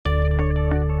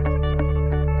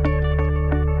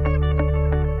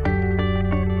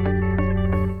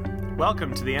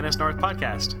Welcome to the NSNorth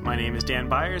podcast. My name is Dan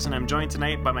Byers, and I'm joined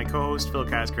tonight by my co-host, Phil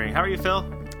Cascray. How are you, Phil?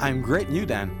 I'm great, and you,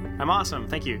 Dan? I'm awesome,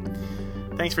 thank you.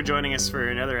 Thanks for joining us for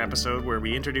another episode where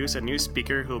we introduce a new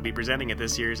speaker who will be presenting at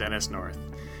this year's NSNorth.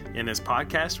 In this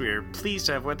podcast, we are pleased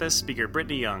to have with us speaker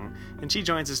Brittany Young, and she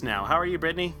joins us now. How are you,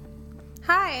 Brittany?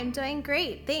 Hi, I'm doing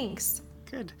great, thanks.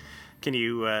 Good. Can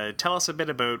you tell us a bit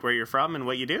about where you're from and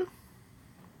what you do?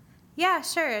 Yeah,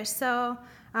 sure. So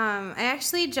I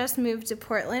actually just moved to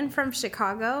Portland from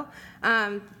Chicago.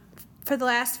 For the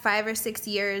last 5 or 6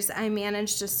 years, I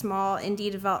managed a small indie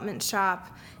development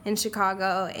shop in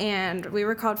Chicago, and we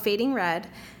were called Fading Red.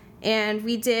 And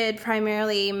we did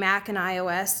primarily Mac and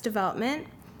iOS development.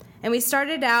 And we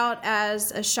started out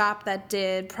as a shop that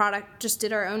did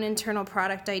our own internal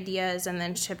product ideas and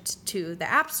then shipped to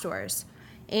the app stores.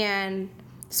 And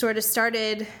sort of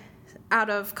started out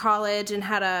of college and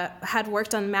had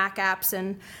worked on Mac apps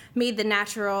and made the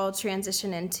natural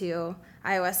transition into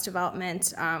iOS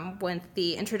development with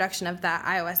the introduction of that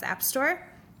iOS app store.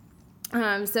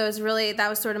 So that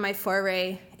was sort of my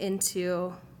foray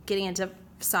into getting into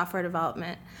software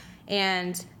development.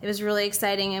 And it was really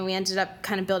exciting, and we ended up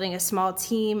kind of building a small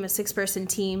team, a 6-person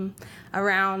team,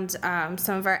 around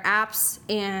some of our apps.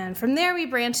 And from there, we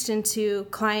branched into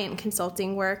client and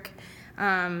consulting work,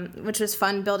 which was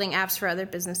fun, building apps for other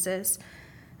businesses.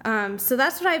 So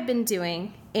that's what I've been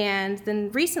doing. And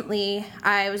then recently,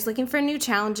 I was looking for new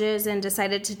challenges and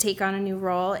decided to take on a new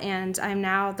role, and I'm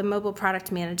now the mobile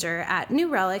product manager at New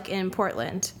Relic in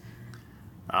Portland.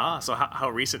 So how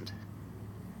recent?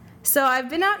 So I've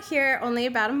been out here only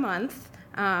about a month,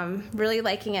 really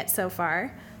liking it so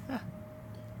far.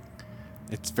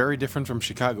 It's very different from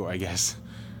Chicago, I guess.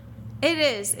 It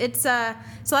is. It's a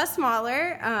lot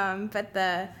smaller, but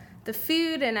the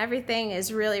food and everything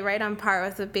is really right on par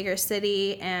with a bigger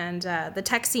city, and the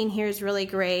tech scene here is really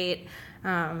great,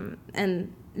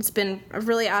 and it's been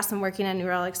really awesome working at New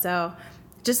Relic, so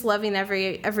just loving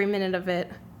every minute of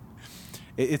it.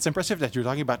 It's impressive that you're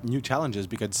talking about new challenges,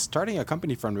 because starting a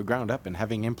company from the ground up and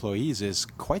having employees is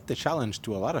quite the challenge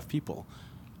to a lot of people.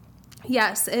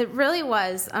 Yes, it really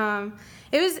was.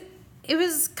 It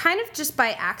was kind of just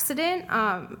by accident.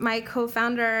 My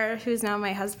co-founder, who's now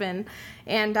my husband,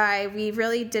 and we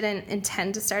really didn't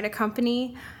intend to start a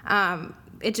company.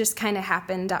 It just kind of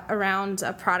happened around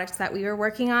a product that we were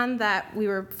working on that we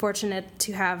were fortunate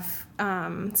to have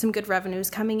some good revenues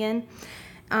coming in.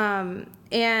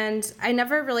 And I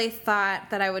never really thought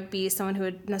that I would be someone who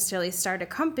would necessarily start a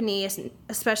company,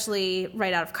 especially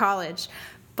right out of college.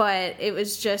 But it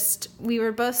was just, we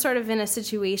were both sort of in a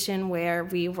situation where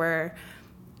we were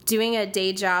doing a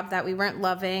day job that we weren't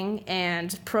loving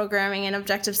and programming in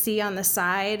Objective-C on the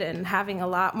side and having a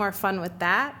lot more fun with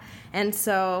that. And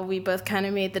so we both kind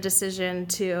of made the decision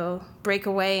to break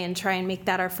away and try and make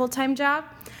that our full-time job.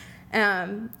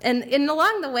 And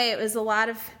along the way, it was a lot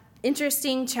of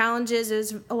interesting challenges.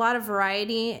 There's a lot of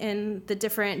variety in the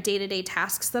different day-to-day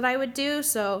tasks that I would do.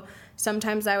 So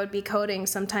sometimes I would be coding,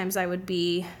 sometimes I would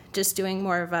be just doing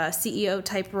more of a CEO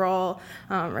type role,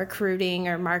 recruiting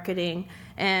or marketing.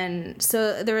 And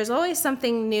so there was always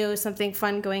something new, something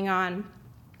fun going on.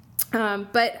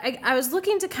 But I was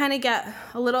looking to kind of get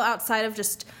a little outside of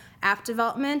just app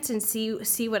development and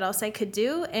see what else I could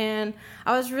do. And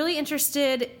I was really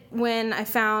interested when I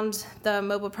found the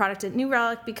mobile product at New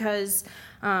Relic, because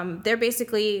they're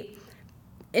basically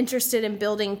interested in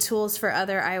building tools for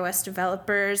other iOS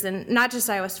developers, and not just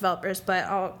iOS developers, but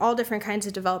all different kinds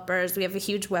of developers. We have a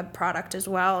huge web product as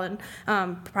well, and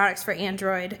products for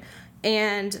Android.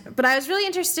 But I was really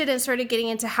interested in sort of getting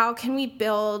into how can we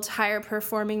build higher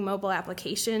performing mobile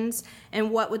applications,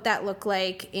 and what would that look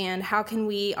like, and how can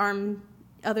we arm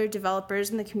other developers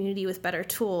in the community with better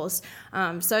tools.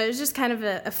 So it was just kind of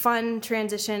a fun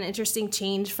transition, interesting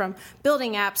change from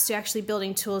building apps to actually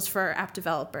building tools for app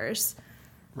developers.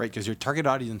 Right, because your target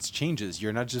audience changes.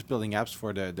 You're not just building apps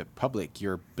for the public.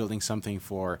 You're building something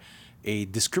for a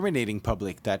discriminating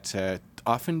public that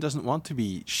often doesn't want to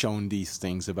be shown these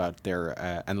things about their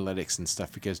analytics and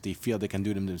stuff because they feel they can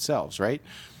do them themselves, right?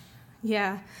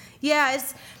 Yeah.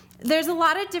 There's a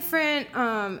lot of different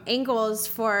angles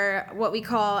for what we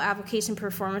call application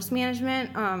performance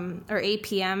management, or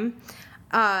APM.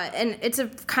 And it's a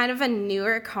kind of a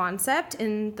newer concept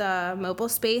in the mobile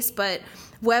space, but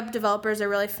web developers are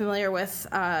really familiar with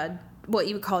what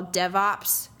you would call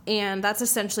DevOps, and that's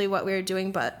essentially what we were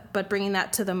doing, but bringing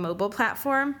that to the mobile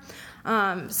platform.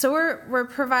 So we're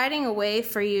providing a way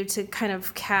for you to kind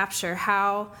of capture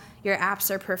how your apps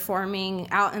are performing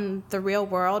out in the real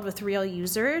world with real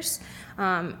users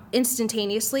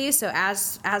instantaneously, so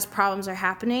as problems are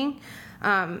happening.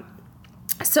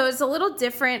 So it's a little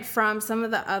different from some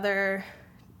of the other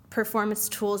performance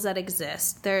tools that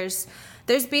exist. There's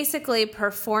basically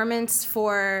performance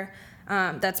for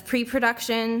that's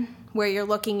pre-production, where you're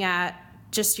looking at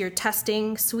just your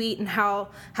testing suite and how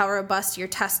robust your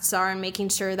tests are, and making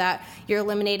sure that you're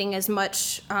eliminating as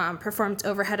much performance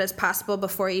overhead as possible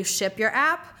before you ship your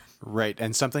app. Right,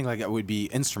 and something like that would be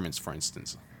instruments, for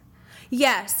instance.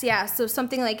 Yes, yeah. So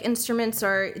something like instruments,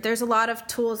 or there's a lot of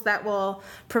tools that will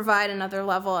provide another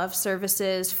level of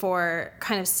services for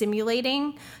kind of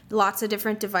simulating lots of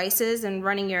different devices and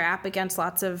running your app against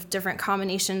lots of different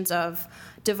combinations of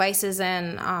devices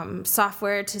and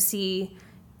software to see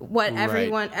what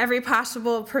every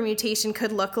possible permutation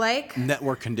could look like.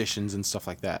 Network conditions and stuff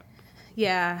like that.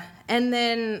 Yeah, and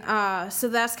then so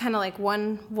that's kind of like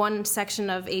one section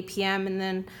of APM, and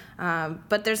then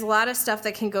but there's a lot of stuff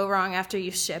that can go wrong after you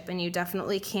ship, and you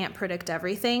definitely can't predict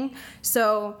everything.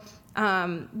 So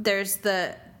there's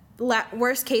the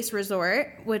worst case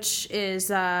resort, which is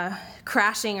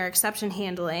crashing or exception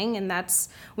handling, and that's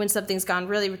when something's gone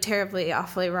really terribly,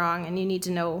 awfully wrong, and you need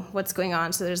to know what's going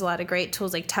on. So there's a lot of great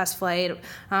tools like TestFlight.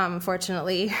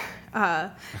 Unfortunately,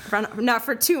 not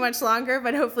for too much longer,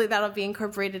 but hopefully that'll be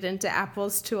incorporated into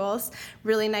Apple's tools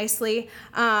really nicely,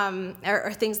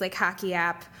 or things like Hockey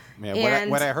App. Yeah,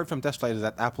 what I heard from TestFlight is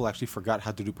that Apple actually forgot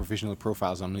how to do provisional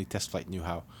profiles, and only TestFlight knew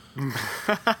how.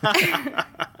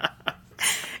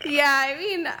 Yeah, I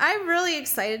mean, I'm really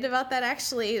excited about that,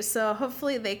 actually. So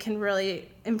hopefully they can really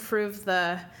improve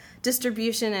the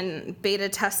distribution and beta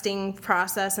testing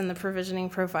process and the provisioning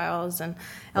profiles. And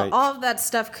right. All of that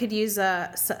stuff could use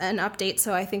an update,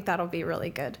 so I think that'll be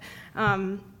really good.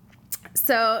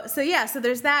 So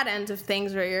there's that end of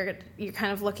things where you're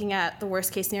kind of looking at the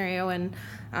worst case scenario, and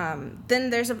then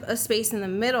there's a space in the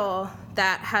middle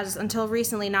that has until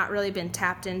recently not really been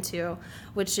tapped into,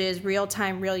 which is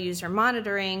real-time, real user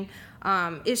monitoring,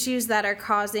 issues that are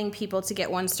causing people to get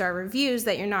one-star reviews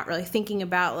that you're not really thinking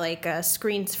about, like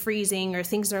screens freezing, or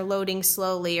things are loading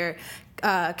slowly, or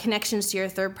connections to your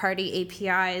third-party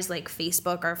APIs like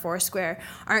Facebook or Foursquare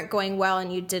aren't going well,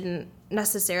 and you didn't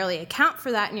necessarily account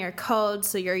for that in your code,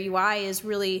 so your UI is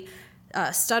really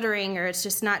stuttering, or it's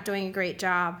just not doing a great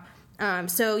job.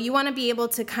 So you want to be able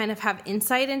to kind of have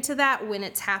insight into that when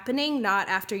it's happening, not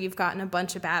after you've gotten a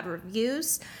bunch of bad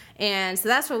reviews. And so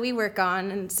that's what we work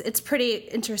on, and it's pretty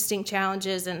interesting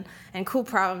challenges and cool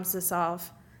problems to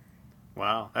solve.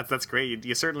 Wow, that's great.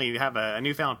 You certainly have a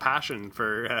newfound passion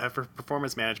for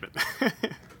performance management.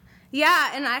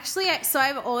 Yeah, and actually, so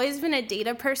I've always been a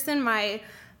data person.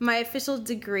 My official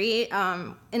degree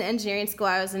in engineering school,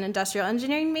 I was an industrial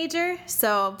engineering major.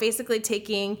 So basically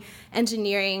taking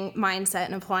engineering mindset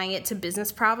and applying it to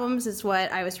business problems is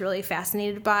what I was really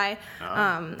fascinated by. Oh.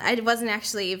 I wasn't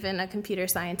actually even a computer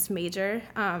science major.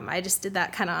 I just did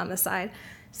that kind of on the side.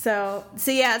 So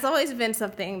yeah, it's always been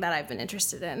something that I've been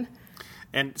interested in.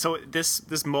 And so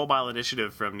this mobile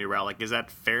initiative from New Relic, is that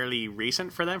fairly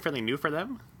recent for them, fairly new for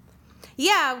them?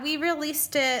 Yeah, we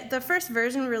released it. The first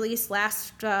version released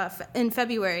in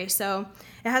February, so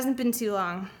it hasn't been too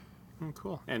long. Oh,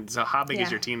 cool. And so how big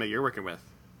is your team that you're working with?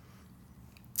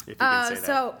 If you can say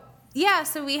that.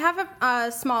 So we have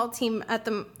a small team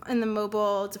in the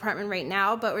mobile department right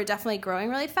now, but we're definitely growing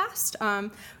really fast.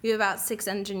 We have about 6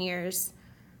 engineers.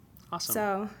 Awesome.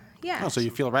 So, yeah. Oh, so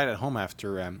you feel right at home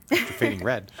after Fading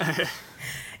Red.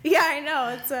 Yeah, I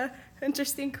know. It's an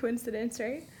interesting coincidence,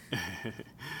 right?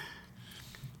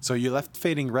 So you left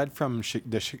Fading Red from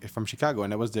Chicago,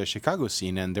 and it was the Chicago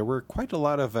scene, and there were quite a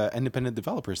lot of independent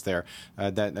developers there.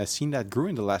 That scene that grew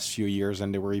in the last few years,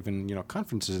 and there were even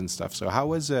conferences and stuff. So how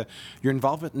was your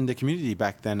involvement in the community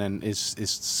back then, and is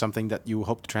something that you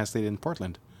hope to translate in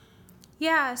Portland?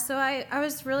 Yeah, so I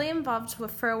was really involved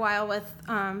for a while with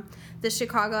the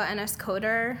Chicago NS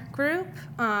Coder group.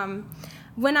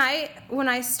 When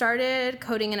I started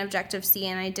coding in Objective-C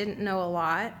and I didn't know a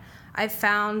lot, I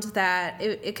found that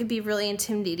it could be really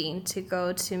intimidating to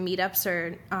go to meetups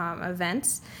or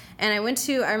events. And I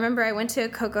remember I went to a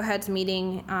Cocoa Heads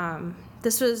meeting.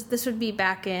 This would be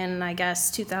back in, I guess,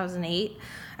 2008.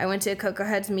 I went to a Cocoa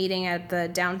Heads meeting at the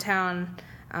downtown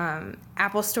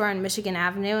Apple store on Michigan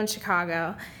Avenue in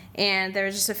Chicago. And there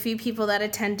were just a few people that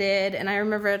attended, and I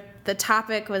remember the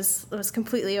topic was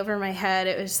completely over my head.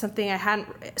 It was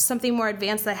something more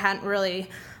advanced that I hadn't really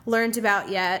learned about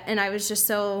yet, and I was just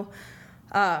so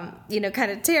kind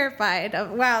of terrified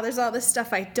of, wow, there's all this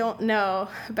stuff I don't know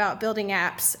about building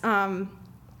apps.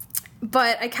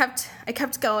 But I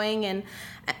kept going, and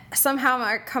somehow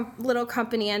our little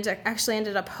company actually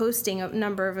ended up hosting a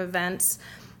number of events.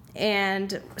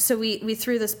 And so we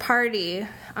threw this party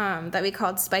that we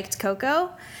called Spiked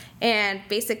Cocoa, and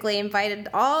basically invited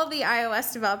all the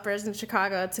iOS developers in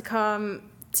Chicago to come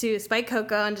to Spiked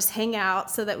Cocoa and just hang out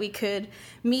so that we could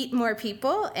meet more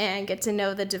people and get to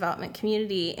know the development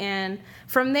community. And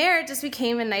from there, it just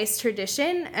became a nice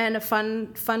tradition and a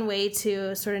fun way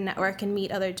to sort of network and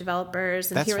meet other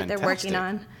developers and That's hear what they're working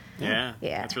on. Yeah,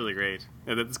 that's really great.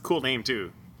 Yeah, that's a cool name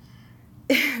too.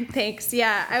 Thanks.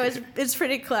 Yeah, it's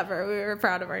pretty clever. We were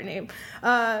proud of our name.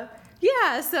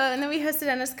 So and then we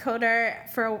hosted NS Coder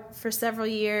for several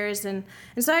years, and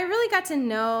so I really got to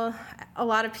know a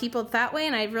lot of people that way,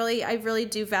 and I really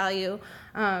do value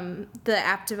the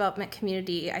app development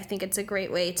community. I think it's a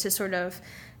great way to sort of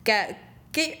get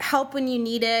help when you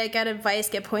need it, get advice,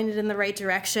 get pointed in the right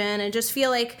direction, and just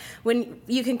feel like when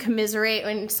you can commiserate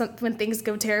when things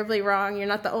go terribly wrong. You're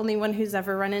not the only one who's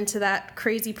ever run into that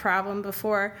crazy problem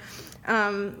before.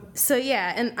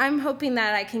 And I'm hoping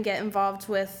that I can get involved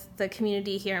with the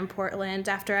community here in Portland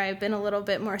after I've been a little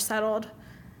bit more settled.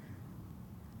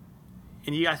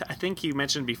 And I think you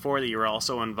mentioned before that you were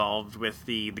also involved with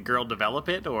the Girl Develop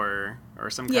It or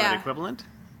some kind of equivalent?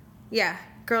 Yeah,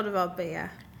 Girl Develop It, yeah.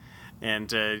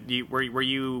 And were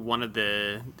you one of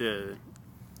the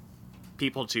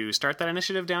people to start that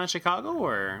initiative down in Chicago,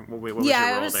 or what was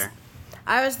your role there?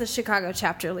 I was the Chicago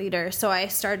chapter leader, so I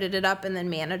started it up and then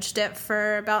managed it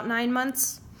for about 9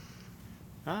 months.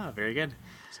 Ah, very good.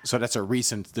 So that's a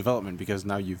recent development because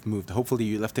now you've moved. Hopefully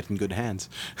you left it in good hands.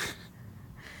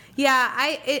 Yeah,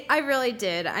 I really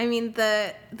did. I mean,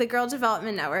 the Girl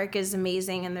Development Network is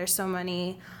amazing, and there's so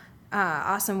many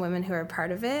awesome women who are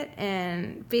part of it.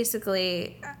 And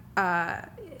basically,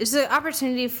 it's an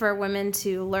opportunity for women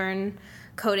to learn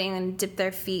coding and dip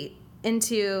their feet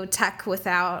into tech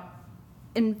without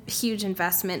huge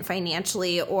investment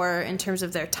financially or in terms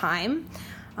of their time.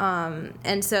 And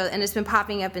it's been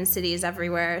popping up in cities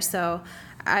everywhere. So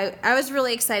I was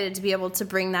really excited to be able to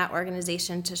bring that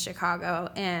organization to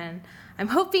Chicago, and I'm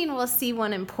hoping we'll see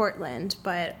one in Portland,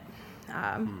 but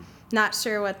not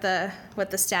sure what the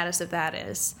status of that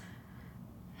is.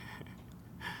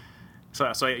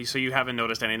 So you haven't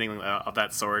noticed anything of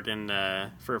that sort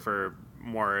for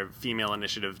more female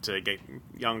initiative to get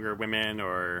younger women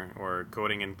or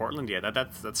coding in Portland? Yeah,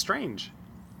 that's strange.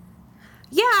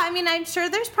 Yeah, I mean, I'm sure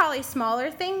there's probably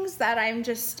smaller things that I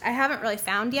haven't really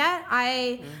found yet.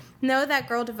 I know that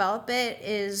Girl Develop It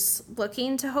is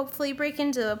looking to hopefully break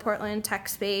into the Portland tech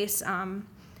space. I'm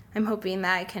hoping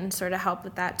that I can sort of help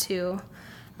with that too.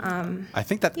 I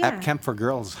think that App Camp for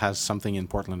Girls has something in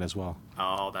Portland as well.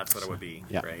 Oh, that's what it would be.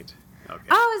 Yeah. Right. Okay.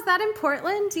 Oh, is that in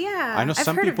Portland? Yeah. I know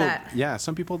some heard people. of that. Yeah,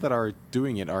 some people that are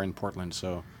doing it are in Portland.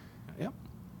 So, yeah.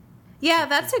 Yeah,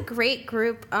 that's a great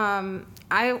group.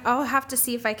 I'll have to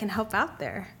see if I can help out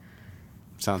there.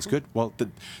 Sounds good. Well,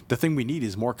 the thing we need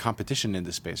is more competition in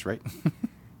this space, right?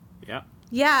 Yeah.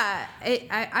 Yeah,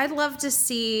 I'd love to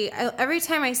see, every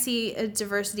time I see a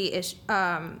diversity issue,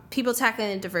 people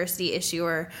tackling a diversity issue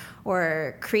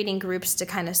or creating groups to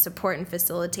kind of support and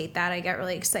facilitate that, I get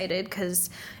really excited because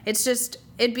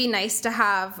it'd be nice to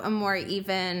have a more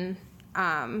even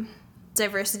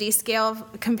diversity scale.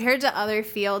 Compared to other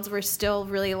fields, we're still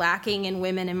really lacking in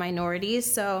women and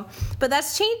minorities. But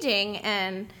that's changing,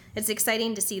 and it's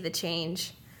exciting to see the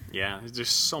change. Yeah, there's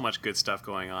so much good stuff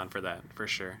going on for that, for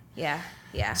sure. Yeah.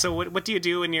 So what do you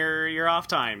do in your off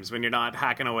times when you're not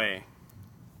hacking away?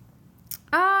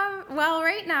 Well,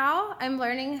 right now I'm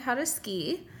learning how to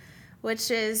ski, which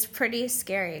is pretty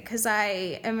scary because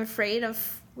I am afraid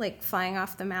of like flying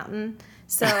off the mountain.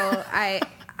 So I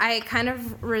kind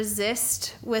of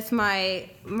resist with my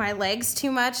legs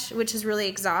too much, which is really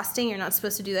exhausting. You're not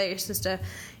supposed to do that. You're supposed to,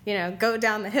 go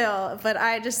down the hill. But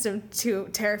I just am too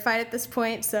terrified at this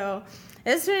point. So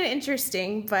it's been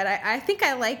interesting, but I think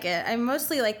I like it. I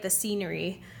mostly like the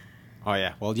scenery. Oh,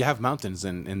 yeah. Well, you have mountains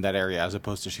in that area as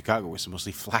opposed to Chicago, which is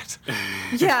mostly flat.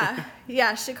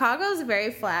 Yeah. Chicago's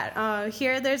very flat.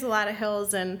 Here, there's a lot of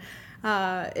hills, and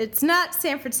it's not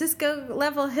San Francisco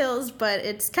level hills, but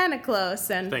it's kind of close.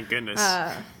 And thank goodness.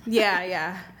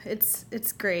 Yeah.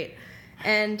 It's great.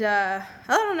 And I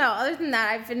don't know. Other than that,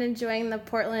 I've been enjoying the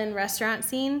Portland restaurant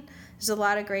scene. There's a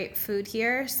lot of great food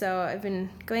here, so I've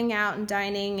been going out and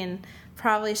dining, and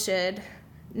probably should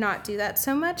not do that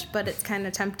so much, but it's kind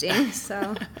of tempting.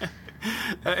 So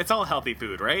it's all healthy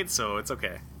food, right? So it's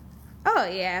okay. Oh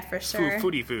yeah, for sure.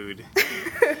 Foodie food.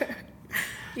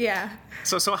 Yeah.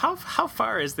 So how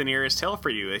far is the nearest hill for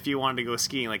you if you wanted to go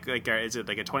skiing? Like is it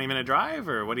like a 20-minute drive,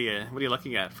 or what are you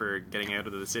looking at for getting out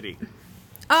of the city?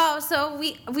 Oh, so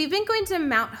we've been going to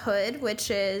Mount Hood,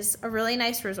 which is a really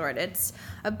nice resort. It's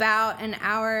about an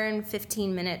hour and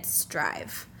 15 minutes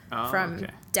drive from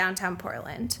downtown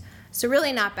Portland. So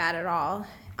really not bad at all.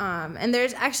 And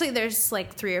there's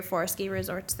like 3 or 4 ski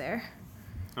resorts there.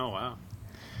 Oh, wow.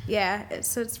 Yeah,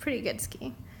 so it's pretty good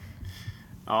skiing.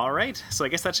 All right. So I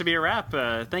guess that should be a wrap.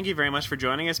 Thank you very much for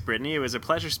joining us, Brittany. It was a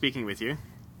pleasure speaking with you.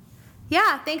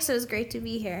 Yeah, thanks. It was great to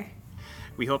be here.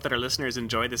 We hope that our listeners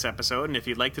enjoyed this episode, and if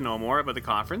you'd like to know more about the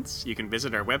conference, you can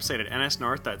visit our website at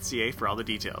nsnorth.ca for all the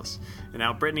details. And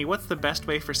now, Brittany, what's the best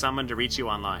way for someone to reach you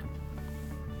online?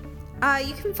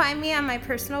 You can find me on my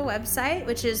personal website,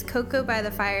 which is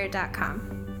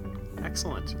cocoabythefire.com.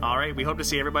 Excellent. All right, we hope to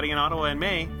see everybody in Ottawa in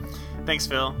May. Thanks,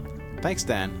 Phil. Thanks,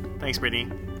 Dan. Thanks, Brittany.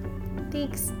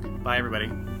 Thanks. Bye, everybody.